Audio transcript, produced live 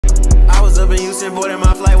up in Houston, boarding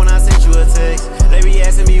my flight when I sent you a text. They be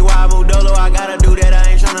asking me why I moved dolo, I gotta do that,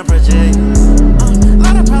 I ain't tryna project.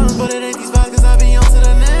 Lot of problems, but it ain't these vibes, cause I be on to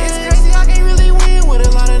the next. It's crazy, I can't really win with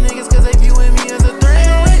a lot of niggas, cause they viewing me as a threat. Ain't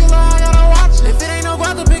no regular, I gotta watch it. If it ain't no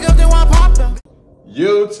guap to pick up, then why pop them?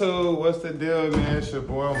 YouTube, what's the deal, man? It's your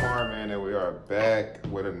boy Amvrr, man, and we are back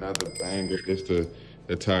with another banger. It's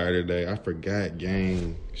the tire today. I forgot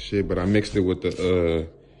gang shit, but I mixed it with the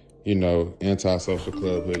you know, anti-social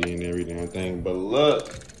club hoodie and every damn thing. But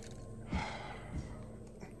look,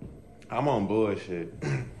 I'm on bullshit.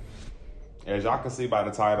 As y'all can see by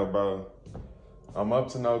the title, bro, I'm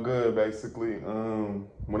up to no good, basically.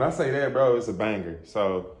 When I say that, bro, it's a banger.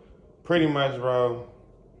 So pretty much, bro,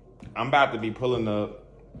 I'm about to be pulling up.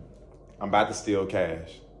 I'm about to steal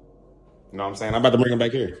Kash. You know what I'm saying? I'm about to bring him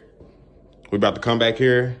back here. We about to come back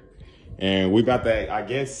here, and we about to, I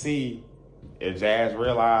guess, see if Jazz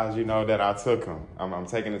realized, you know, that I took him. I'm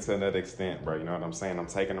taking it to another extent, bro. You know what I'm saying? I'm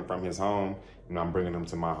taking him from his home, and I'm bringing him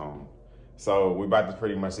to my home. So we about to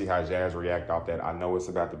pretty much see how Jazz react off that. I know it's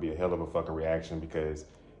about to be a hell of a fucking reaction because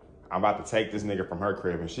I'm about to take this nigga from her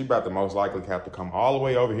crib, and she about to most likely have to come all the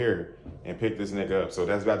way over here and pick this nigga up. So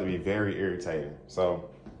that's about to be very irritating. So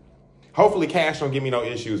hopefully Kash don't give me no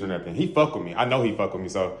issues or nothing. He fuck with me. I know he fuck with me.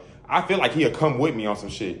 So I feel like he'll come with me on some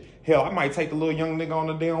shit. Hell, I might take the little young nigga on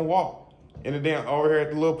the damn walk. In the damn, over here at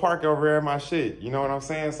the little park over here at my shit. You know what I'm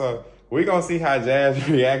saying? So we gonna see how Jazz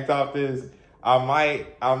react off this. I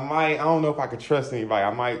don't know if I could trust anybody. I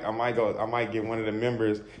might get one of the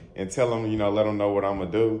members and tell them, you know, let them know what I'm gonna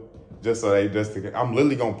do. Just so I'm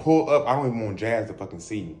literally gonna pull up. I don't even want Jazz to fucking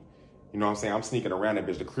see me. You know what I'm saying? I'm sneaking around that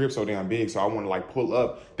bitch. The crib's so damn big, so I wanna like pull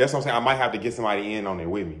up. That's what I'm saying. I might have to get somebody in on it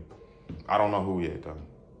with me. I don't know who yet though.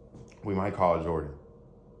 We might call Jordan.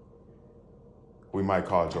 We might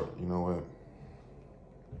call Jordan. You know what?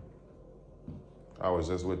 I was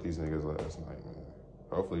just with these niggas last night, man.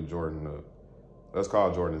 Hopefully Jordan, let's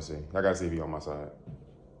call Jordan and see. I gotta see if he on my side.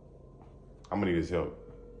 I'm gonna need his help.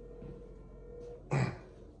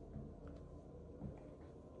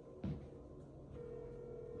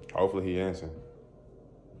 Hopefully he answers.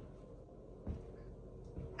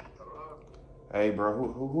 Hey,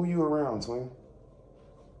 bro, who you around, twin?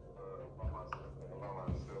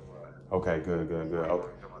 Okay, good. Okay.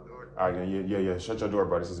 All right, yeah. Shut your door,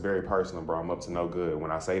 bro. This is very personal, bro. I'm up to no good.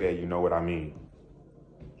 When I say that, you know what I mean.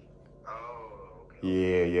 Oh,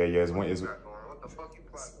 okay. Yeah. What the fuck you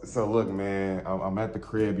plotting? So look, man, I'm at the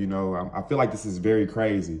crib. You know, I feel like this is very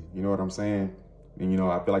crazy. You know what I'm saying? And you know,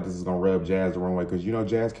 I feel like this is gonna rub Jazz the wrong way because you know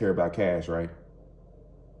Jazz care about Kash, right?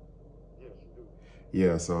 Yes, you do.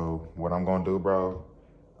 Yeah. So what I'm gonna do, bro?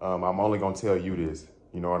 I'm only gonna tell you this.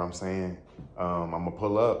 You know what I'm saying? I'm gonna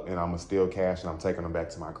pull up and I'm gonna steal Kash and I'm taking him back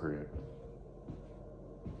to my crib.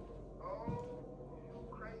 Oh,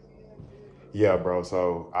 crazy ass. Yeah, bro.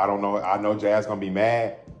 So I don't know. I know Jazz gonna be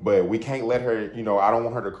mad, but we can't let her, you know, I don't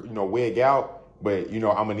want her to, you know, wig out, but you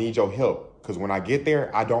know, I'm gonna need your help. Cause when I get there,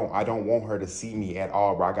 I don't want her to see me at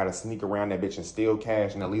all, bro. I gotta sneak around that bitch and steal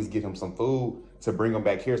Kash and at least get him some food to bring him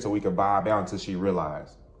back here so we can vibe out until she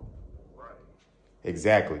realizes. Right.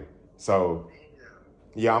 Exactly. So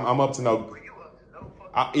yeah, I'm up to no. You up to no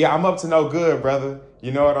fucking I'm up to no good, brother.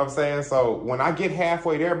 You know what I'm saying? So when I get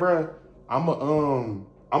halfway there, bro, I'm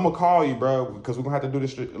gonna call you, bro, because we're gonna have to do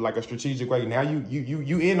this like a strategic way. Now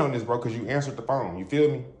you in on this, bro, because you answered the phone. You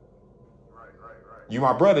feel me? Right. You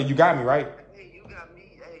my brother. You got me, right? Hey, you got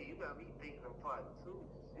me thinking I'm part two.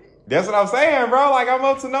 Shit. That's what I'm saying, bro. Like I'm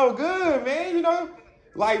up to no good, man. You know,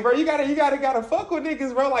 like bro, you gotta fuck with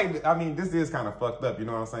niggas, bro. Like I mean, this is kind of fucked up. You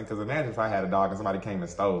know what I'm saying? Because imagine if I had a dog and somebody came and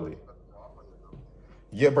stole it.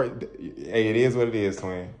 Yeah, bro. Hey, it is what it is,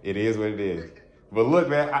 twin. It is what it is. But look,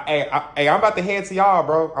 man. I'm about to head to y'all,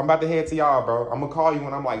 bro. I'm about to head to y'all, bro. I'm gonna call you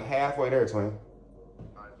when I'm like halfway there, twin.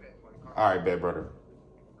 All right, bet, brother.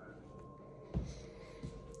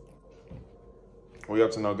 We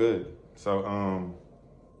up to no good. So,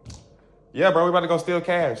 yeah, bro, we about to go steal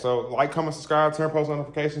Kash. So, like, comment, subscribe, turn post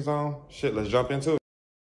notifications on. Shit, let's jump into it.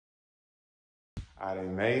 I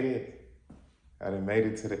done made it.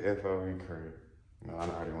 To the FOE crib. No, I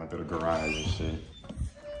already went through the garage and shit.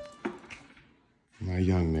 My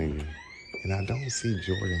young nigga. And I don't see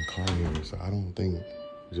Jordan Carr here, so I don't think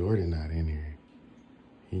Jordan not in here.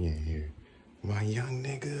 He ain't here. My young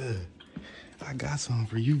nigga. I got something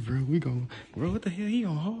for you, bro. Bro, what the hell? He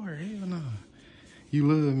on hard. Hell nah. You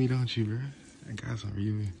love me, don't you, bro? I got something for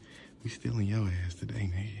you. We stealing your ass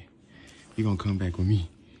today, nigga. You gonna come back with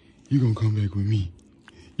me. You gonna come back with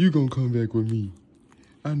me.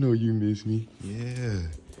 I know you miss me. Yeah.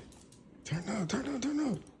 Turn up.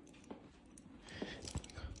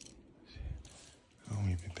 I don't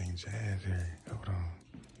even think Jazz here. Hold on.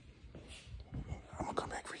 I'm gonna come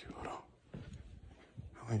back for you. Hold on.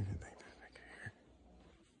 I don't even think this nigga here.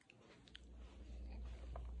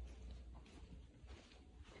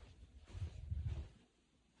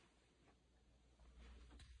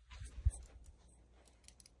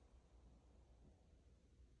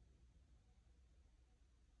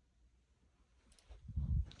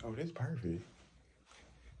 Oh, this perfect.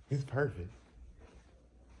 It's perfect.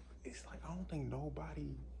 It's like, I don't think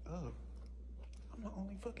nobody up. I'm the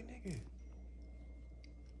only fucking nigga.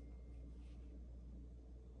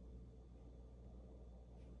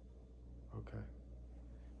 Okay.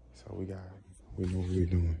 So we know what we're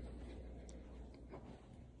doing.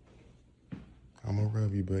 I'm gonna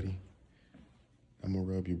rub you, buddy. I'm gonna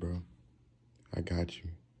rub you, bro. I got you.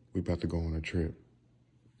 We about to go on a trip.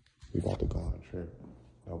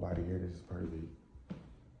 Nobody here, this is perfect.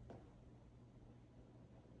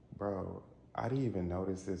 Bro, I didn't even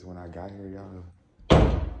notice this when I got here, y'all.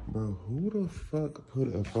 Bro, who the fuck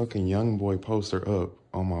put a fucking young boy poster up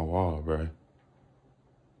on my wall, bro?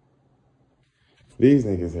 These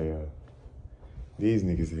niggas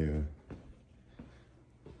here.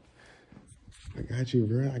 I got you,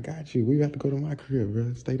 bro. I got you. We got to go to my crib,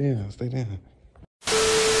 bro. Stay down.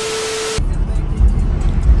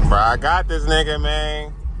 Bro, I got this nigga,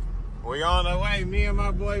 man. We on the way. Me and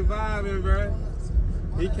my boy vibing, bro.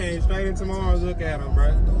 He came straight into Mars. Look at him,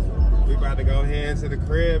 bro. We about to go head to the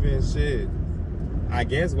crib and shit. I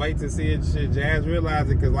guess wait to see it, shit. Jazz realized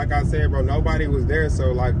it, because like I said, bro, nobody was there.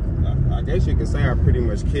 So, like, I guess you could say I pretty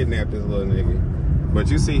much kidnapped this little nigga. But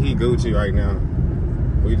you see he Gucci right now.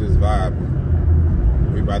 We just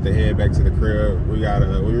vibing. We about to head back to the crib. We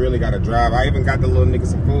really gotta drive. I even got the little nigga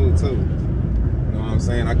some food, too. You know what I'm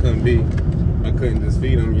saying? I couldn't just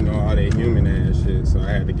feed him, you know, all that human ass shit. So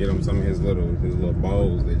I had to get him some of his little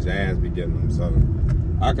bowls that Jazz be getting him. So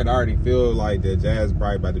I could already feel like that Jazz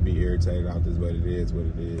probably about to be irritated off this, but it is what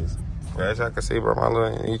it is. As y'all can see, bro,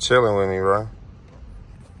 he chilling with me, bro.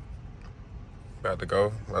 About to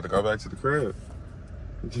go back to the crib.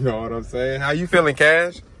 You know what I'm saying? How you feeling,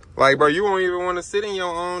 Cash? Like, bro, you won't even want to sit in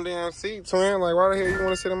your own damn seat, twin. Like, why the hell you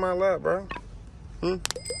want to sit in my lap, bro?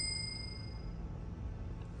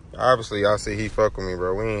 Obviously, y'all see he fuck with me,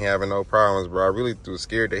 bro. We ain't having no problems, bro. I really was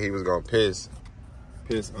scared that he was gonna piss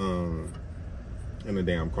in the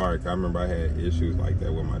damn car. Cause I remember I had issues like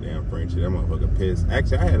that with my damn Frenchie. That motherfucker pissed.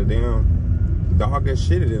 Actually, I had a damn dog that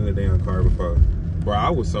shitted in the damn car before. Bro, I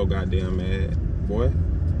was so goddamn mad, boy.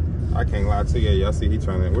 I can't lie to you. Y'all see he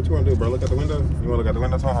trying to. What you want to do, bro? Look out the window? You want to look out the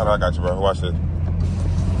window, Tom? Hold on, I got you, bro. Watch it.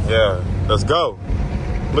 Yeah, let's go.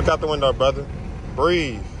 Look out the window, brother.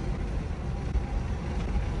 Breathe.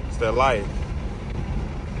 It's that life.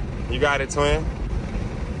 You got it, twin?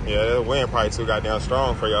 Yeah, the wind probably too goddamn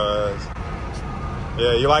strong for your ass.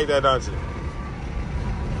 Yeah, you like that, don't you?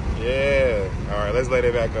 Yeah. All right, let's let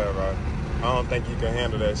it back up, bro. I don't think you can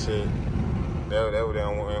handle that shit. That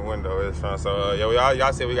damn window is fun. So, yeah,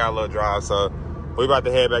 y'all see we got a little drive, so we about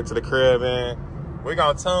to head back to the crib, man. We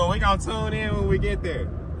gonna tune in when we get there.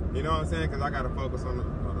 You know what I'm saying? Because I got to focus on the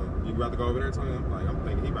you about to go over there, Tony? I'm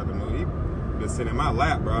thinking he about to move. He been sitting in my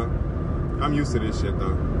lap, bro. I'm used to this shit,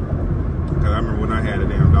 though. Because I remember when I had a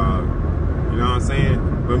damn dog. You know what I'm saying?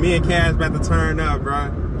 But me and Cash about to turn up,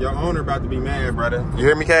 bro. Your owner about to be mad, brother. You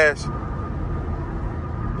hear me, Cash?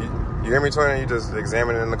 You hear me, Tony? You just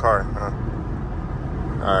examining in the car, huh?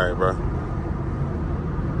 All right, bro.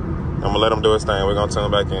 I'm gonna let him do his thing. We're gonna turn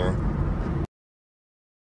him back in.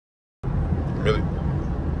 Really?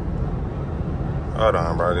 Hold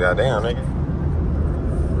on, bro. Goddamn, nigga.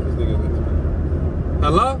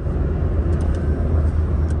 Hello?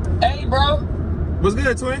 Hey, bro. What's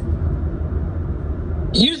good, twin?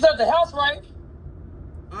 You was at the house, right?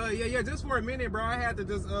 Yeah. Just for a minute, bro. I had to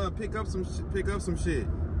just pick up some shit.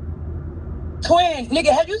 Twin,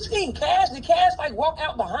 nigga, have you seen Cash? Did Cash like walk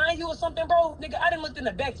out behind you or something, bro? Nigga, I done looked in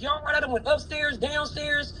the backyard. I done went upstairs,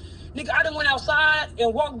 downstairs. Nigga, I done went outside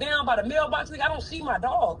and walked down by the mailbox. Nigga, I don't see my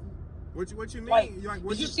dog. What you mean? Like,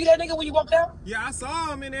 did you see that nigga when you walked out? Yeah, I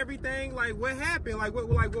saw him and everything. Like, what happened?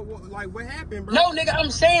 What happened, bro? No, nigga,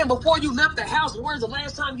 I'm saying before you left the house, where's the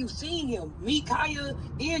last time you seen him? Me, Kaya,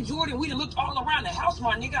 and Jordan, we done looked all around the house,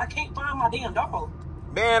 my nigga. I can't find my damn dog.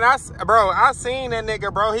 Man, I seen that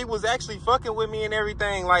nigga, bro. He was actually fucking with me and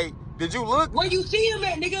everything. Like, did you look? Where you see him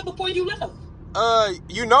at, nigga, before you left?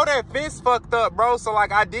 You know that fence fucked up, bro. So,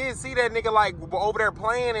 like, I did see that nigga, like, over there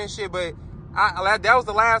playing and shit, but that was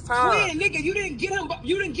the last time. Twin, nigga, you didn't get him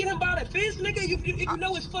by the fence, nigga? You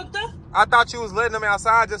know it's fucked up? I thought you was letting him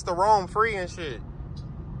outside just to roam free and shit.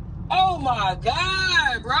 Oh, my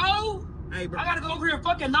God, bro. Hey, bro. I gotta go over here and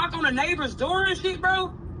fucking knock on the neighbor's door and shit,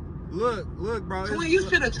 bro. Look, bro. Twin, you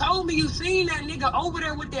should have told me you seen that nigga over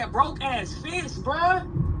there with that broke ass fence, bruh.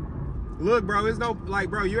 Look, bro, it's no, like,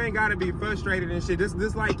 bro, you ain't gotta be frustrated and shit.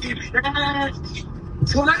 This like, keep. Twin,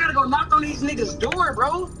 I gotta go knock on these niggas' door,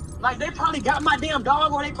 bro. Like, they probably got my damn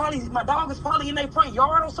dog, or my dog is probably in their front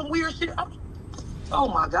yard or some weird shit. Oh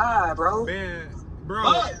my God, bro. Man, bro.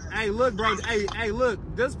 Hey, look, bro. Hey, look.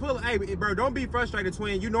 Just pull. Hey, bro, don't be frustrated,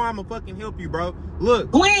 twin. You know I'ma fucking help you, bro.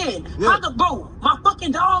 Look. Twin, bro, my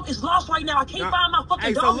fucking dog is lost right now. I can't find my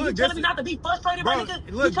fucking dog. So look, you telling me not to be frustrated, bro,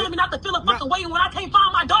 nigga? You telling me not to feel a fucking way when I can't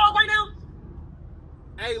find my dog right now?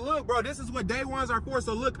 Hey, look, bro, this is what day ones are for.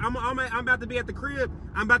 So look, I'm about to be at the crib.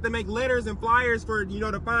 I'm about to make letters and flyers for, you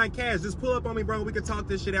know, to find Cash. Just pull up on me, bro. We can talk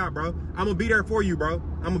this shit out, bro. I'm gonna be there for you, bro.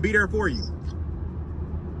 I'm gonna be there for you.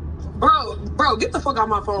 Bro, get the fuck out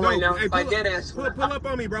my phone right now. Hey, like that ass. Pull up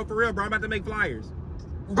on me, bro, for real, bro. I'm about to make flyers.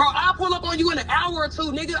 Bro, I'll pull up on you in an hour or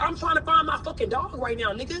two, nigga. I'm trying to find my fucking dog right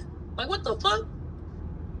now, nigga. Like, what the fuck?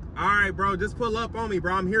 All right, bro. Just pull up on me,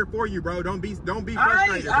 bro. I'm here for you, bro. Don't be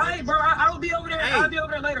frustrated. All right, bro. I'll be over there. Hey, I'll be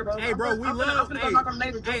over there later, bro. Hey, bro, I'm gonna knock on the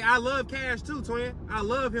neighbors. Hey, I love Cash too, twin. I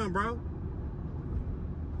love him, bro.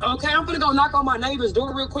 Okay, I'm gonna go knock on my neighbor's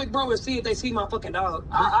door real quick, bro, and see if they see my fucking dog.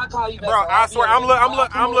 I'll call you back. Bro, I swear,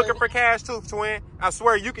 I'm looking for Cash too, twin. I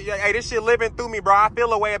swear, you can. Hey, this shit living through me, bro. I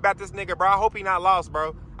feel a way about this nigga, bro. I hope he not lost,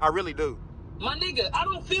 bro. I really do. My nigga, I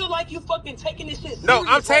don't feel like you fucking taking this shit serious. No,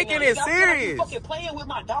 I'm taking right it serious. I feel like you fucking playing with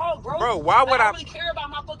my dog, bro. Bro, why would I don't really care about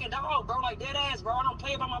my fucking dog, bro. Like, dead ass, bro. I don't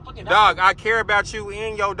play about my fucking dog. Dog, I care about you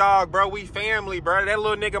and your dog, bro. We family, bro. That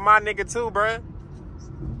little nigga, my nigga too, bro.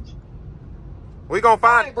 We gonna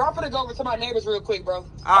find. Alright, bro, I'm gonna go over to my neighbors real quick, bro.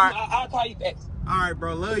 Alright. I'll call you back. Alright,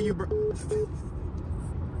 bro. Love you, bro.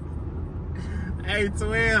 Hey,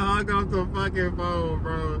 twin, hung up the fucking phone,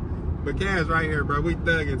 bro. But Cash right here, bro. We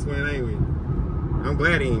thugging, twin, ain't we? I'm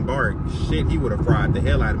glad he ain't bark. Shit, he would have fried the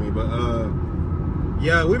hell out of me. But,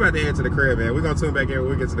 yeah, we about to head to the crib, man. We're gonna tune back in when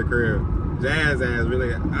we get to the crib. Jazz ass,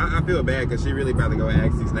 really. I feel bad because she really about to go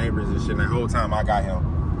ask these neighbors and shit. And the whole time I got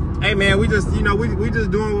him. Hey, man, we just, you know, we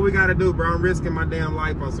just doing what we gotta do, bro. I'm risking my damn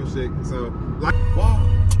life on some shit. So, like, walk.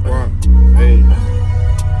 Hey.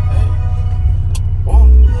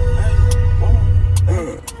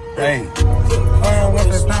 Hey.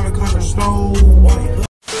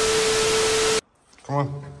 Come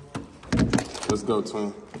on. Let's go,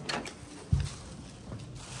 twin.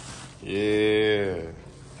 Yeah.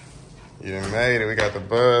 You made it. We got the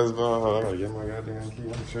buzz ball. Hold on, I gotta get my goddamn key.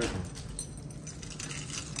 I'm tripping.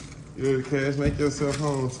 Good, Cash. Make yourself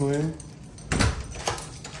home, twin.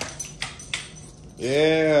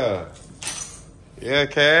 Yeah. Yeah,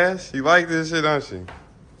 Cash. You like this shit, don't you? You know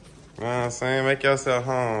what I'm saying? Make yourself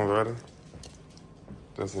home, brother.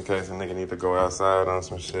 Just in case a nigga need to go outside on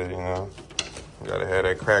some shit, you know? Gotta have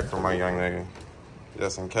that crack for my young nigga.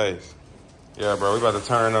 Just in case. Yeah, bro, we about to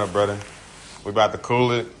turn up, brother. We about to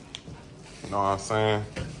cool it. You know what I'm saying?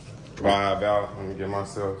 Vibe out. Let me get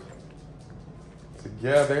myself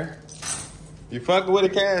together. You fucking with the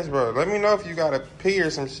Cash, bro. Let me know if you got a pee or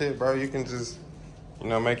some shit, bro. You can just, you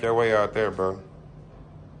know, make your way out there, bro.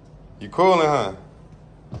 You coolin', huh?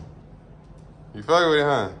 You fucking with it,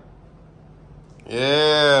 huh?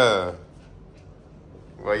 Yeah.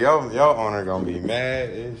 Well, your owner gonna be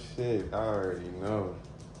mad as shit. I already know.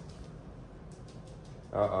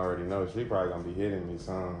 I already know. She probably gonna be hitting me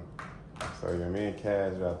some. So yeah, me and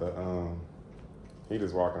Cash got the he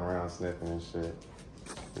just walking around sniffing and shit.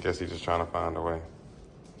 I guess he's just trying to find a way.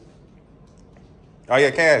 Oh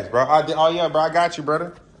yeah, Cash, bro. Oh yeah, bro. I got you,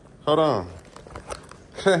 brother. Hold on.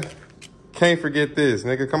 Can't forget this,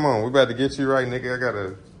 nigga. Come on, we about to get you right,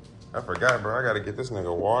 nigga. I forgot, bro. I gotta get this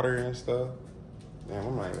nigga water and stuff. Damn,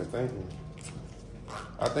 I'm not even thinking.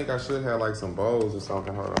 I think I should have like some bowls or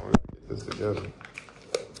something. Hold on, we gotta get this together.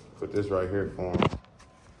 Put this right here for him.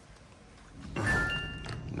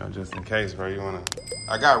 You know, just in case, bro. You wanna?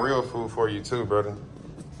 I got real food for you too, brother.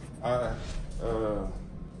 Damn,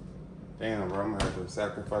 bro. I'm gonna have to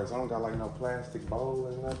sacrifice. I don't got like no plastic bowl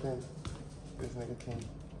or nothing. This nigga can't.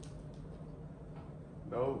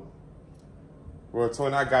 No. Well,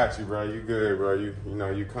 twin, I got you, bro. You good, bro. You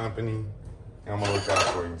know, you company. I'm gonna look out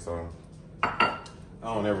for you, so. I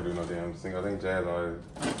don't ever do no damn thing. I think Jazz always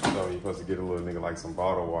told me you're supposed to get a little nigga like some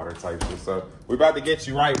bottled water type shit. So, we about to get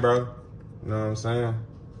you right, bro. You know what I'm saying?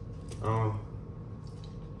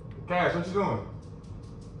 Cash, what you doing?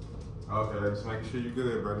 Okay, just making sure you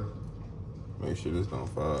good, brother. Make sure this don't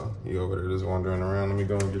fall. You over there just wandering around. Let me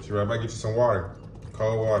go and get you right. I get you some water.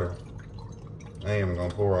 Cold water. I ain't even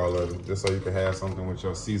gonna pour all of it, just so you can have something with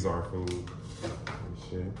your Caesar food and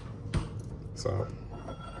shit. So,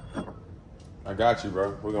 I got you,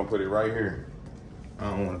 bro. We're gonna put it right here. I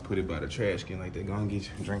don't want to put it by the trash can like that. Go and get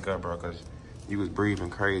your drink up, bro, because you was breathing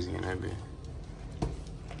crazy in that bit.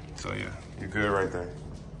 So, yeah, you're good right there.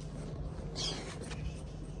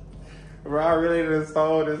 Bro, I really just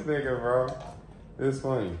stole this nigga, bro. It's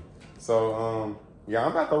funny. So, yeah,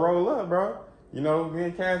 I'm about to roll up, bro. You know, me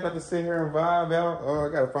and Kash about to sit here and vibe out. I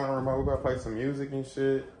gotta find a remote. We about to play some music and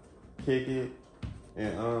shit. Kick it.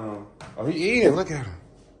 And, oh, he eating. Look at him.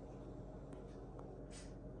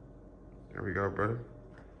 There we go, brother.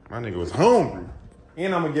 My nigga was hungry.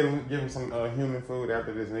 And I'm gonna give him some human food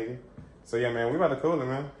after this nigga. So, yeah, man, we about to cool it,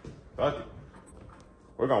 man. Fuck it.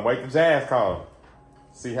 We're gonna wait the Jazz call.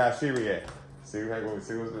 See how she react. See what's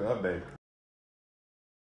the update.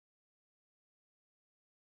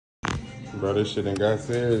 Bro, this shit done got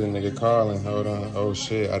serious. The nigga calling. Hold on. Oh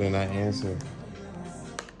shit, I did not answer.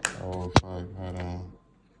 Oh fuck, hold on.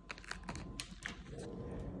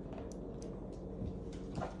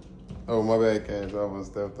 Oh my bad, Kash. I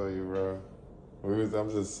almost stepped on you, bro. I'm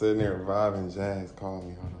just sitting there vibing. Jazz called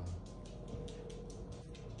me. Hold on.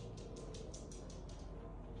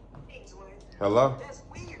 Hello? That's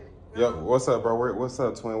weird. Yo, what's up, bro? What's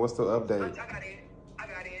up, twin? What's the update? I got in.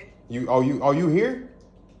 You here?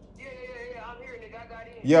 Yeah, I'm here, nigga. I got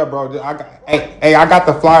in. Yeah, bro. I got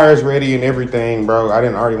the flyers ready and everything, bro. I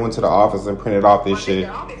already went to the office and printed off this shit.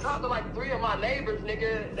 I've been talking to like 3 of my neighbors,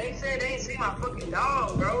 nigga. They said they ain't seen my fucking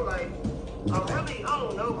dog, bro. Like, I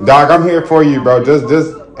don't know, bro. Dog, I'm here for you, bro.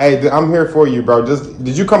 Hey, I'm here for you, bro.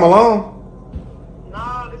 Did you come along?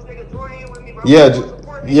 Nah, this nigga Jordan with me, bro.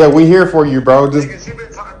 Yeah, we here for you, bro. Nigga, she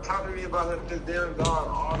been talking to me about this damn dog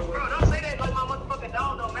all the way. Bro, don't say that like my motherfucking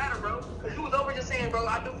dog don't matter, bro. Cause you was over just saying, bro,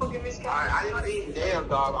 I do fucking miss Kash. I didn't say damn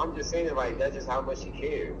dog. I'm just saying it like that's just how much she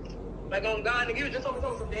cares. Like on God, nigga, you was just over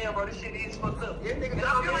some damn, bro. This shit is fucked up. Yeah, nigga, and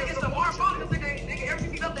I feel like it's the our fault. Cause nigga, ever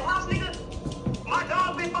since he left the house, nigga, my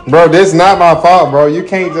dog been fucking. Bro, this not my fault, bro. You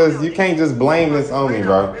can't just blame this on me,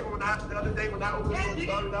 bro. Remember the other day when I opened the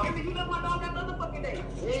dog? Nigga, you left my dog that other fucking day.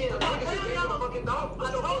 Yeah, nigga, fucking dog.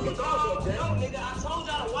 I told y'all, nigga, I told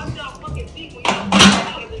y'all to watch y'all fucking feet when y'all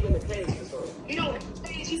nigga in the cage. He don't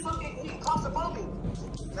change. He claustrophobic.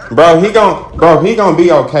 Bro, he gonna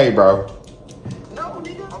be okay, bro. No,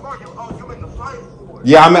 nigga. You in the flyers for?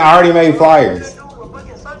 Yeah, I already made flyers.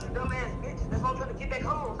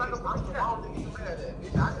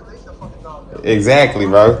 Exactly,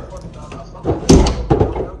 bro.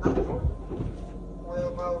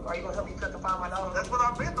 Well, bro, are you gonna help me cut to find my dog? That's what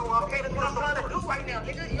I've been doing. Okay, that's what I'm trying to do right now,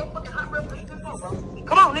 nigga. You're fucking hot real quick. Come on, bro.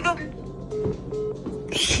 Come on, nigga.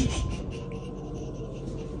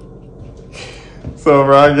 So,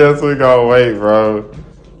 bro, I guess we gonna wait, bro.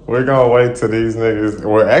 We're gonna wait till these niggas.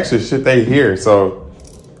 Well, actually, shit, they here. So,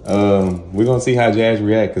 we're gonna see how Jazz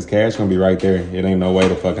react, cause Kash gonna be right there. It ain't no way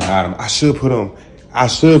to fucking hide him. I should put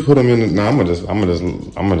him in the. No, I'm gonna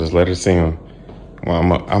just let her see him. Well, I'm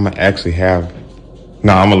gonna actually have.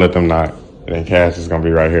 No, I'm gonna let them not. And then Kash is gonna be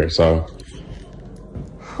right here. So,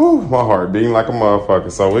 whew, my heart beating like a motherfucker.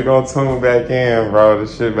 So we gonna tune back in, bro.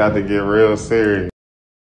 This shit about to get real serious.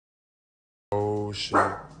 Oh shit.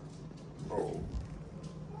 Oh.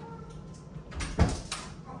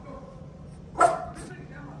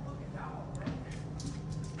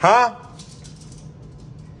 Huh?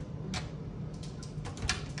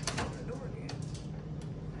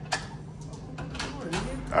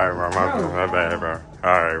 Alright, bro, my bad, bro.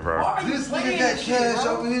 Alright, bro. This nigga got Kash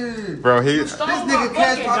over here. Bro, This nigga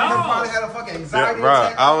Kash probably had a fucking anxiety bro,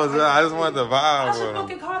 attack. I just wanted to vibe I with should him.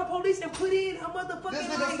 fucking call the police and put in a motherfucking. This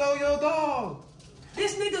nigga stole your dog.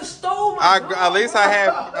 This nigga stole my dog. At least I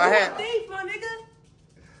had. Thief, my nigga.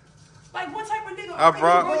 Like, what type of nigga I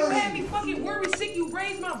brought- bro, you had me fucking worried, sick, you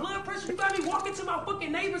raised my blood pressure, you got me walking to my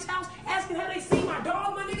fucking neighbor's house asking how they see my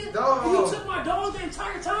dog, my nigga? Dog. You took my dog the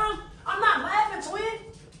entire time? I'm not laughing, twin.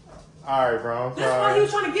 Alright, bro, I'm That's why he sorry.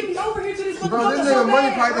 was trying to get me over here to this Bro, motherfucker this so nigga money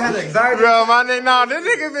bad, probably bro. had anxiety. Bro, my nigga, no, this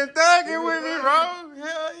nigga been thugging with me, bro.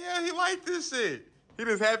 Hell yeah, he like this shit. He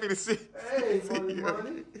just happy to see. Hey, money.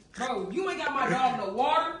 Bro, you ain't got my dog no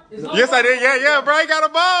water. Yes, I did. Yeah, bro. He got a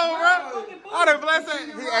bone, bro. fucking bone. I done blessed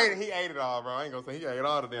it. He ate it all, bro. I ain't gonna say he ate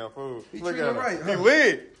all the damn food. He Look treated at him. him right, He huh?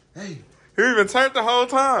 lit. Hey, He even turned the whole my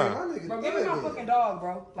time. nigga. Bro, give me my fucking dog,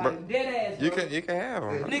 bro. Like, dead ass, bro. You can have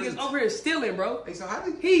him. Niggas over here stealing, bro. Hey, so how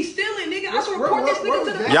did He's stealing, nigga. I should report this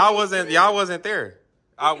nigga to the... Y'all wasn't there.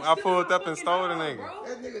 I pulled up and stole the nigga. Bro.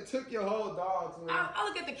 that nigga took your whole dog to him? I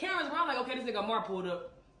look at the cameras and I'm like, okay, this nigga Mar pulled up.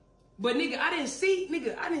 But nigga, I didn't see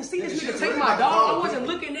this nigga take my dog. I wasn't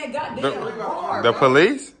looking at goddamn hard. The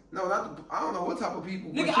police? No, not the, I don't know what type of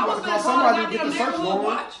people. Nigga, but I you was about to gonna call call the somebody to get goddamn the search neighborhood warrant.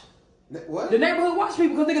 watch. What? The neighborhood watch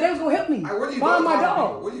people because nigga, they was gonna help me. Where do you find go? my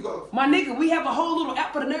dog. Where do you go? My nigga, we have a whole little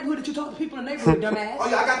app for the neighborhood that you talk to people in the neighborhood, dumbass. Oh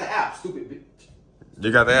yeah, I got the app, stupid bitch.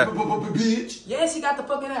 You got that? Bitch. Yes, he got the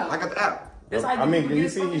fucking app. I got the app. That's how I mean, people you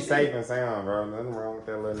get see, fucking he's shit. safe and sound, bro. Nothing wrong with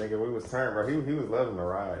that little nigga. We was turned, bro. He was loving the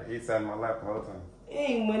ride. He sat in my lap the whole time.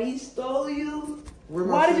 Hey, when he stole you, Where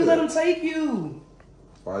my why did you shit let at? him take you?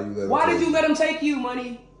 Why Did you let him take you,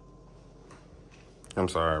 money? I'm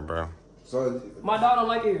sorry, bro. So My dog don't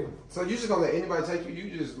like it. you just gonna let anybody take you?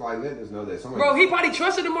 You just like letting us know that somebody. Bro, he probably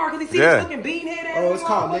trusted him more because he see Yeah. his fucking beanhead ass. Oh, it's all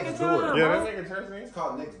called fucking Next Door. time, Yeah, bro. that nigga trust me. It's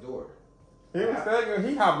called Next Door. He was telling you,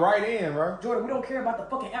 he hopped right in, bro. Jordan, we don't care about the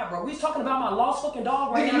fucking app, bro. We was talking about my lost fucking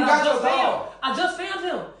dog right Nigga, now. you and got I just your found. dog. I just found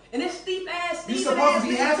him. And this steep ass, You steep supposed ass to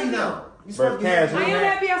be nigga happy took now. him. You supposed But to be Cash, happy. I am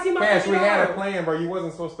happy I see my Cash, fucking we had a dog. plan, bro. You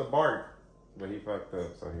wasn't supposed to bark, but he fucked up,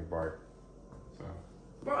 so he barked. So.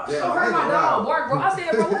 Bro, I Yeah, still I heard ain't my gonna dog lie. bark, bro. I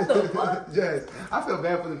said, bro, what the fuck? Jazz, I feel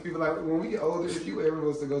bad for the people. Like when we get older, if you ever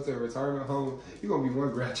was to go to a retirement home, you gonna be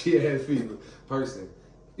one grouchy ass person.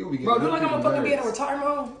 You gonna be Bro, getting do like I'm gonna them fucking be at a nerves. retirement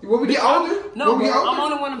home? When we get older? No, When we bro, get I'm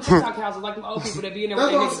older? on one of them TikTok houses, like them old people that be in there with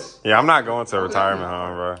That's their what I'm niggas. Yeah, I'm not going to a retirement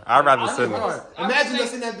home, bro. I'd rather sit in Alright. the... Imagine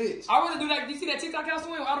us in that bitch. I rather do like, you see that TikTok house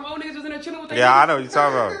where all them old niggas was in there chilling with their Yeah, I niggas? know what you're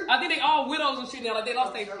talking about. I think they all widows and shit now. Like they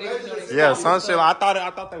lost their. Yeah, some shit. I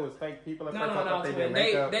thought they was fake people. At No, first. no, I thought no, they twin. did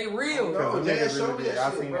makeup. They real. No, Them Jazz, niggas show really me did. that I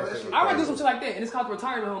shit, seen bro. that That shit. shit I rather do some shit like that, and it's called the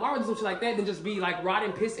retirement home. I rather do some shit like that than just be like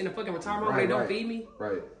rotting piss in a fucking retirement home where they don't feed me.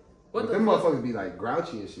 Right. What But the them fuck? motherfuckers be like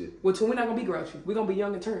grouchy and shit. Well, twin, we're not gonna be grouchy. We're gonna be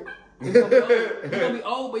young and turned. We're gonna be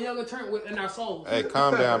old but young and turned in our souls. Hey,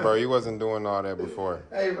 calm down, bro. You wasn't doing all that before.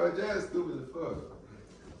 Hey, bro, Jazz stupid as fuck.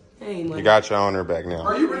 Hey, You got your owner back now.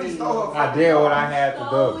 Bro, you really stole her. I did what I had to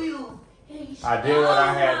do. I did what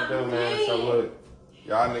I had to do, man. So look,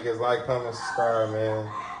 y'all niggas like, comment, subscribe, man.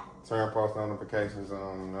 Turn post notifications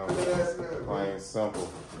on, you know. Plain simple.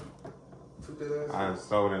 I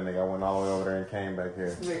stole that nigga. I went all the way over there and came back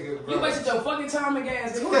here. You wasted your fucking time and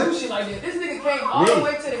gas. Who do shit like that? This nigga came all the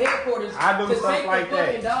way to the headquarters I do to stuff take like the that.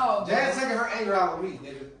 fucking dog. Jazz taking her anger out on me,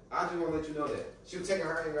 nigga. I just want to let you know that. She was taking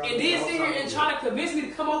her anger out on And me. then the sit whole here time. and try to convince me to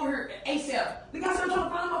come over here ASAP. Nigga, I started trying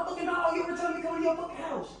to find my fucking dog. You ever tell me to come to your fucking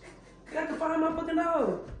house? Cause I can find my fucking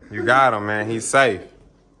dog. You got him, man. He's safe.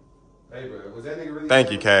 Hey, bro, was that nigga really?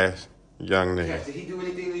 Thank you, Cash. Young nigga. Cash, did he do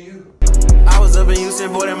anything to you? I was up in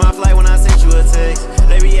Houston, boarding my flight when I sent you a text.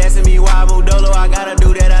 They be asking me why I moved dolo, I gotta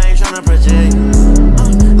do that, I ain't tryna project.